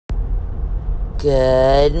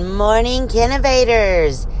Good morning,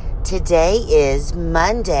 Kinnovators. Today is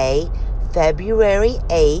Monday, February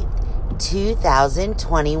 8th,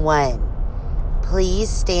 2021. Please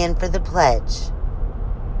stand for the pledge.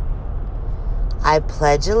 I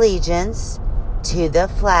pledge allegiance to the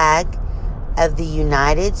flag of the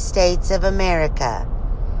United States of America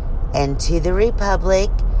and to the republic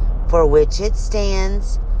for which it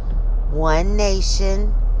stands, one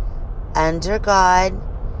nation, under God,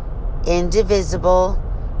 indivisible,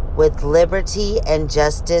 with liberty and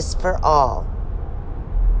justice for all.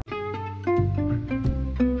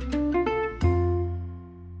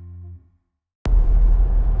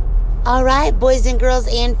 All right, boys and girls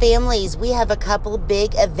and families, we have a couple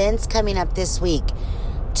big events coming up this week.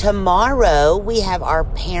 Tomorrow, we have our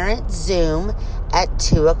parent Zoom at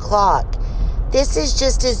 2 o'clock. This is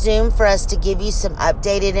just a Zoom for us to give you some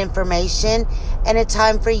updated information and a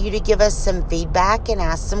time for you to give us some feedback and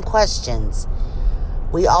ask some questions.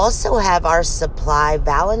 We also have our Supply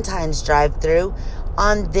Valentine's drive-thru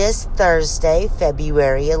on this Thursday,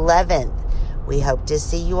 February 11th. We hope to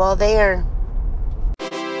see you all there.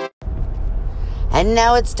 And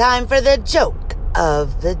now it's time for the joke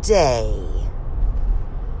of the day.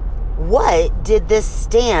 What did the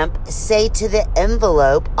stamp say to the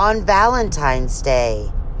envelope on Valentine's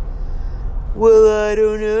Day? Well, I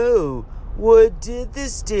don't know. What did the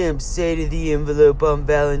stamp say to the envelope on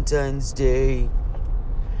Valentine's Day?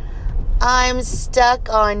 I'm stuck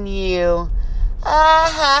on you. Ah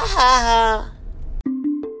ha ha ha.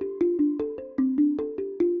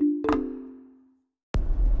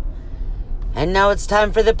 And now it's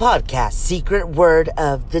time for the podcast secret word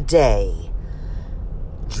of the day.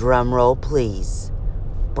 Drum roll, please.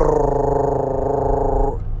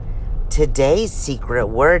 Brrr. Today's secret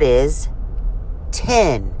word is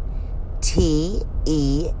 10.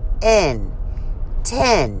 T-E-N.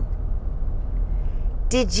 10.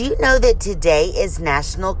 Did you know that today is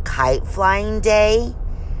National Kite Flying Day?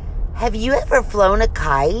 Have you ever flown a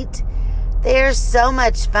kite? They're so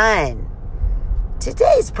much fun.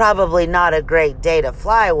 Today's probably not a great day to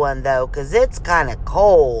fly one, though, because it's kind of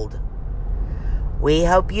cold. We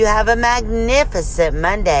hope you have a magnificent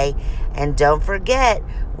Monday, and don't forget,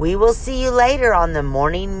 we will see you later on the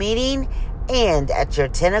morning meeting and at your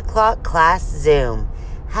 10 o'clock class Zoom.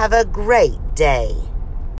 Have a great day.